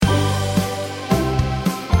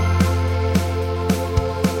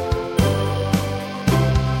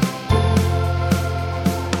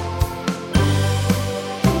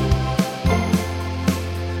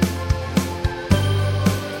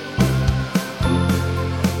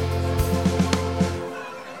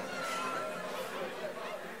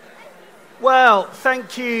Well,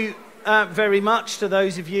 thank you very much to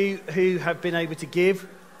those of you who have been able to give.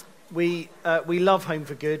 We love Home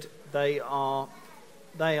for Good. They are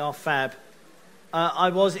fab. I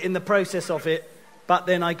was in the process of it, but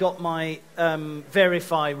then I got my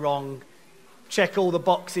verify wrong. Check all the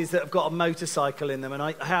boxes that have got a motorcycle in them, and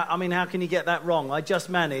I mean, how can you get that wrong? I just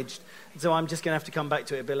managed, so I'm just going to have to come back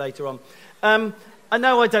to it a bit later on. I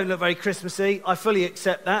know I don't look very Christmassy. I fully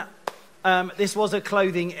accept that. This was a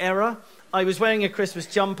clothing error. I was wearing a Christmas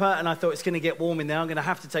jumper, and I thought it's going to get warm in there. I'm going to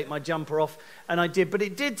have to take my jumper off, and I did. But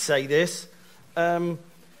it did say this,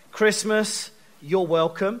 Christmas, you're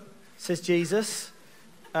welcome, says Jesus.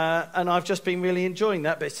 And I've just been really enjoying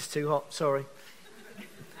that, but it's just too hot, sorry.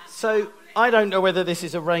 So, I don't know whether this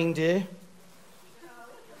is a reindeer.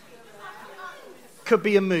 Could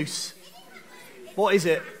be a moose. What is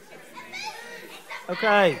it?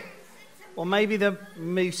 Okay. Well, maybe the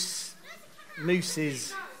mooses,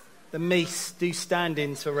 the meese do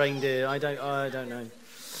stand-ins for reindeer. I don't know.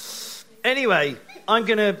 Anyway, I'm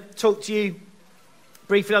going to talk to you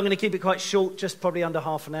briefly. I'm going to keep it quite short, just probably under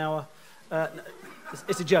half an hour.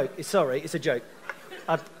 It's a joke. It's a joke.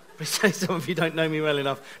 I appreciate some of you don't know me well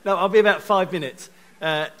enough. No, I'll be about 5 minutes.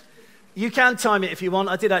 You can time it if you want.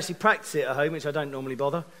 I did actually practice it at home, which I don't normally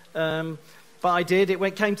bother. But I did.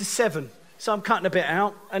 It came to 7. So I'm cutting a bit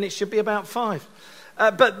out, and it should be about 5.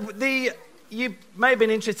 You may have been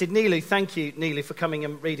interested, Neely. Thank you, Neely, for coming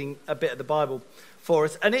and reading a bit of the Bible for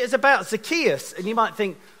us. And it is about Zacchaeus. And you might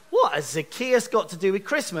think, what has Zacchaeus got to do with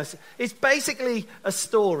Christmas? It's basically a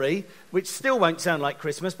story, which still won't sound like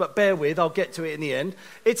Christmas, but bear with, I'll get to it in the end.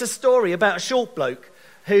 It's a story about a short bloke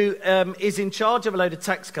who is in charge of a load of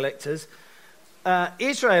tax collectors.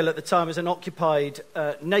 Israel at the time was an occupied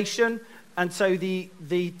nation, and so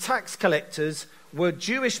the tax collectors were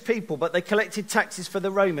Jewish people, but they collected taxes for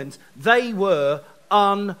the Romans. They were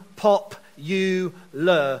unpopular,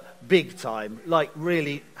 big time, like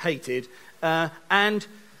really hated, and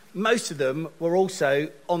most of them were also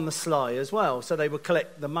on the sly as well. So they would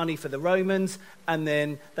collect the money for the Romans, and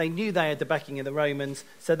then they knew they had the backing of the Romans,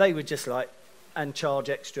 so they would just and charge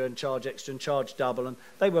extra and charge extra and charge double, and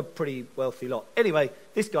they were a pretty wealthy lot. Anyway,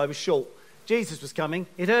 this guy was short. Jesus was coming.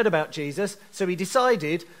 He'd heard about Jesus, so he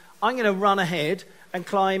decided, I'm going to run ahead and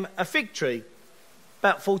climb a fig tree,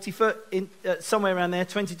 about 40 foot, somewhere around there,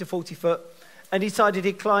 20 to 40 foot, and decided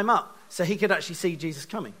he'd climb up so he could actually see Jesus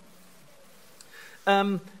coming.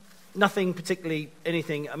 Nothing particularly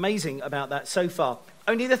anything amazing about that so far.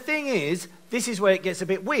 Only the thing is, this is where it gets a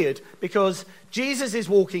bit weird, because Jesus is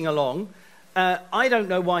walking along. I don't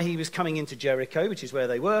know why he was coming into Jericho, which is where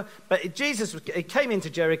they were, but he came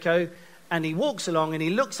into Jericho, and he walks along, and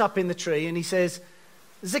he looks up in the tree, and he says,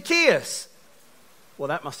 Zacchaeus. Well,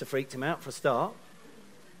 that must have freaked him out for a start.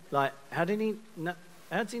 Like, how does he know?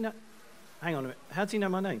 Hang on a minute. How does he know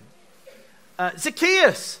my name?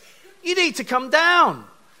 Zacchaeus, you need to come down,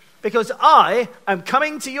 because I am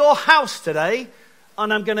coming to your house today,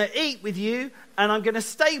 and I'm going to eat with you, and I'm going to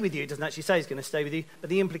stay with you. It doesn't actually say he's going to stay with you,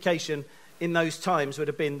 but the implication in those times would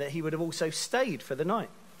have been that he would have also stayed for the night.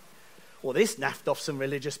 Well, this naffed off some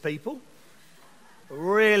religious people.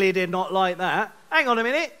 Really did not like that. Hang on a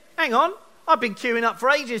minute. Hang on. I've been queuing up for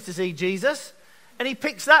ages to see Jesus, and he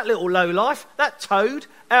picks that little lowlife, that toad,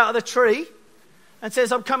 out of the tree, and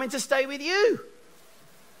says, I'm coming to stay with you.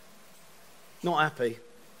 Not happy.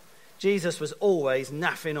 Jesus was always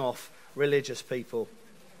naffing off religious people.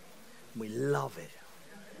 We love it.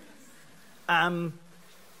 I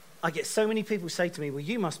get so many people say to me, well,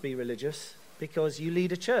 you must be religious because you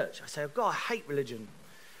lead a church. I say, oh God, I hate religion.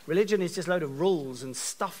 Religion is just a load of rules and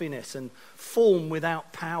stuffiness and form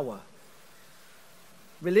without power.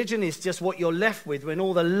 Religion is just what you're left with when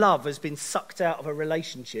all the love has been sucked out of a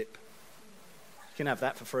relationship. You can have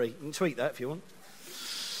that for free. You can tweet that if you want.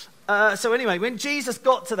 So anyway, when Jesus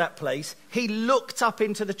got to that place, he looked up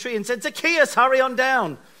into the tree and said, Zacchaeus, hurry on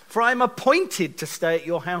down, for I am appointed to stay at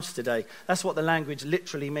your house today. That's what the language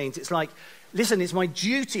literally means. It's like, listen, it's my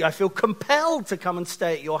duty. I feel compelled to come and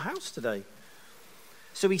stay at your house today.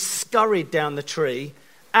 So he scurried down the tree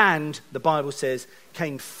and, the Bible says,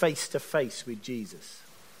 came face to face with Jesus.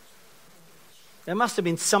 There must have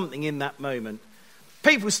been something in that moment.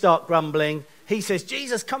 People start grumbling. He says,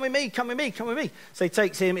 Jesus, come with me, come with me, come with me. So he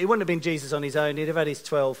takes him. It wouldn't have been Jesus on his own. He'd have had his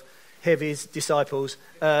 12 heavies, disciples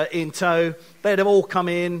in tow. They'd have all come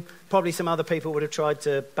in. Probably some other people would have tried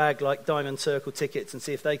to bag like Diamond Circle tickets and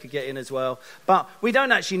see if they could get in as well. But we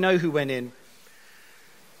don't actually know who went in.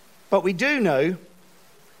 But we do know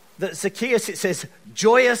that Zacchaeus, it says,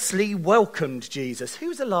 joyously welcomed Jesus. Who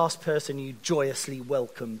was the last person you joyously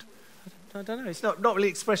welcomed? I don't know. It's not really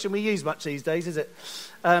an expression we use much these days, is it?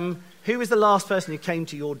 Who was the last person who came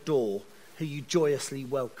to your door who you joyously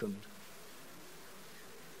welcomed?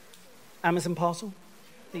 Amazon parcel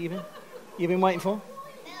that you've been waiting for?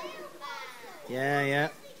 Yeah.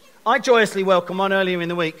 I joyously welcomed one earlier in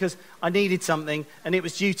the week because I needed something, and it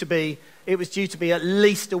was due to be at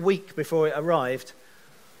least a week before it arrived.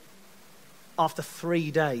 After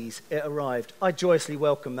 3 days, it arrived. I joyously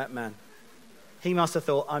welcomed that man. He must have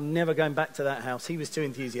thought, I'm never going back to that house. He was too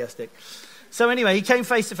enthusiastic. So anyway, he came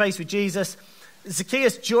face to face with Jesus.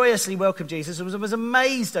 Zacchaeus joyously welcomed Jesus and was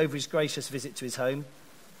amazed over his gracious visit to his home.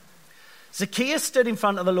 Zacchaeus stood in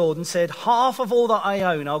front of the Lord and said, half of all that I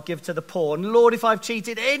own I'll give to the poor. And Lord, if I've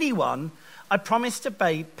cheated anyone, I promise to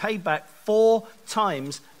pay back 4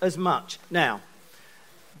 times as much. Now,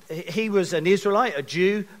 he was an Israelite, a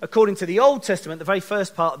Jew. According to the Old Testament, the very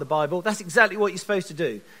first part of the Bible, that's exactly what you're supposed to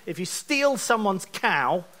do. If you steal someone's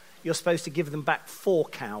cow, you're supposed to give them back 4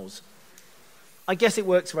 cows. I guess it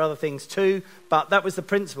works for other things too, but that was the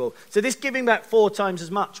principle. So this giving back 4 times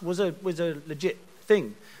as much was a legit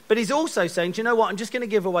thing. But he's also saying, do you know what? I'm just going to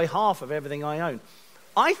give away half of everything I own.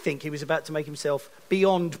 I think he was about to make himself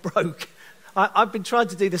beyond broke. I've been trying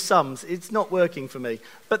to do the sums. It's not working for me.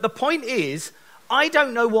 But the point is, I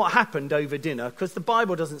don't know what happened over dinner because the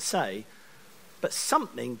Bible doesn't say, but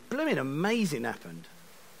something blooming amazing happened.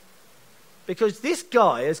 Because this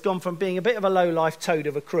guy has gone from being a bit of a low-life toad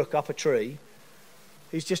of a crook up a tree,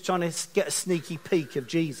 who's just trying to get a sneaky peek of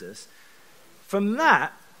Jesus, from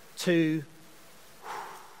that to,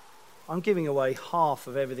 I'm giving away half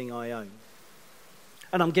of everything I own.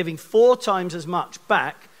 And I'm giving 4 times as much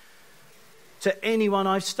back to anyone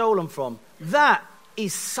I've stolen from. That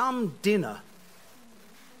is some dinner.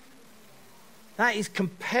 That is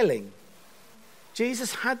compelling.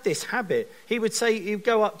 Jesus had this habit. He would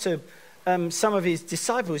go up to some of his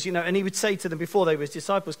disciples, and he would say to them before they were his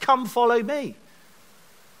disciples, come follow me.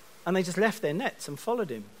 And they just left their nets and followed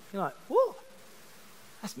him. You're like, what?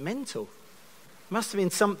 That's mental. Must have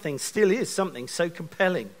been something, still is something so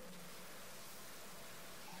compelling.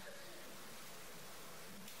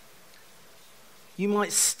 You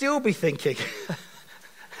might still be thinking,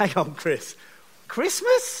 hang on, Chris,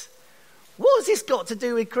 Christmas? What has this got to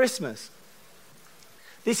do with Christmas?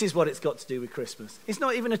 This is what it's got to do with Christmas. It's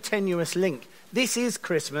not even a tenuous link. This is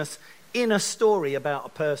Christmas in a story about a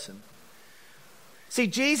person. See,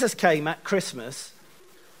 Jesus came at Christmas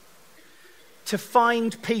to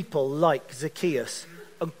find people like Zacchaeus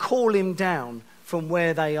and call him down from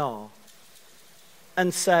where they are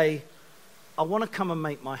and say, I want to come and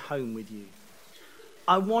make my home with you.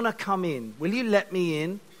 I want to come in. Will you let me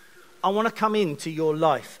in? I want to come into your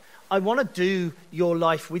life. I want to do your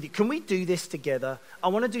life with you. Can we do this together? I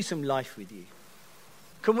want to do some life with you.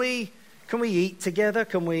 Can we eat together?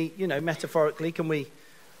 Can we, metaphorically,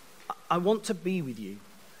 I want to be with you.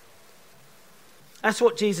 That's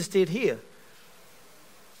what Jesus did here.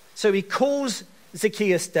 So he calls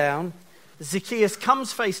Zacchaeus down. Zacchaeus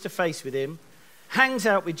comes face to face with him, hangs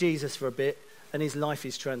out with Jesus for a bit, and his life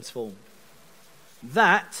is transformed.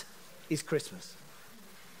 That is Christmas.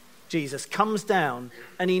 Jesus comes down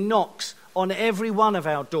and he knocks on every one of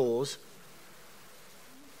our doors.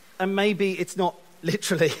 And maybe it's not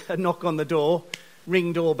literally a knock on the door,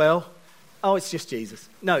 ring doorbell. Oh, it's just Jesus.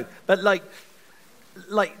 No, but like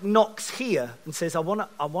knocks here and says, I want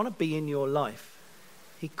to be in your life.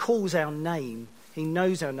 He calls our name. He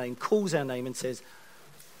knows our name, calls our name and says,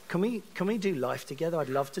 can we do life together? I'd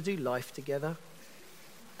love to do life together.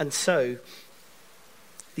 And so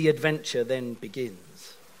the adventure then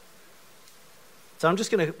begins. So I'm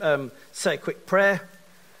just going to say a quick prayer,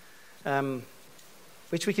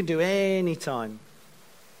 which we can do any time.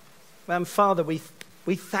 Father, we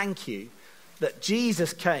thank you that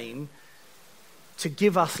Jesus came to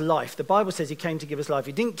give us life. The Bible says he came to give us life.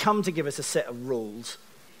 He didn't come to give us a set of rules.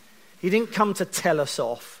 He didn't come to tell us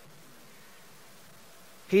off.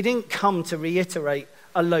 He didn't come to reiterate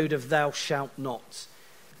a load of thou shalt nots.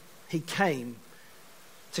 He came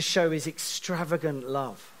to show his extravagant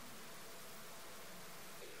love.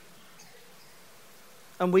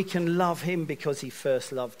 And we can love him because he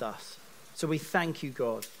first loved us. So we thank you,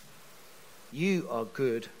 God. You are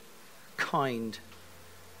good, kind,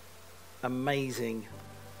 amazing,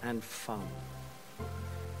 and fun.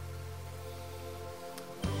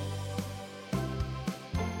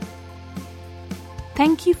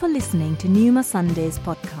 Thank you for listening to Pneuma Sundays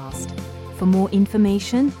podcast. For more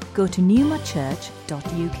information, go to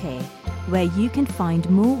pneumachurch.uk, where you can find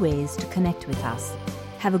more ways to connect with us.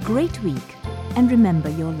 Have a great week, and remember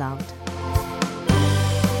you're loved.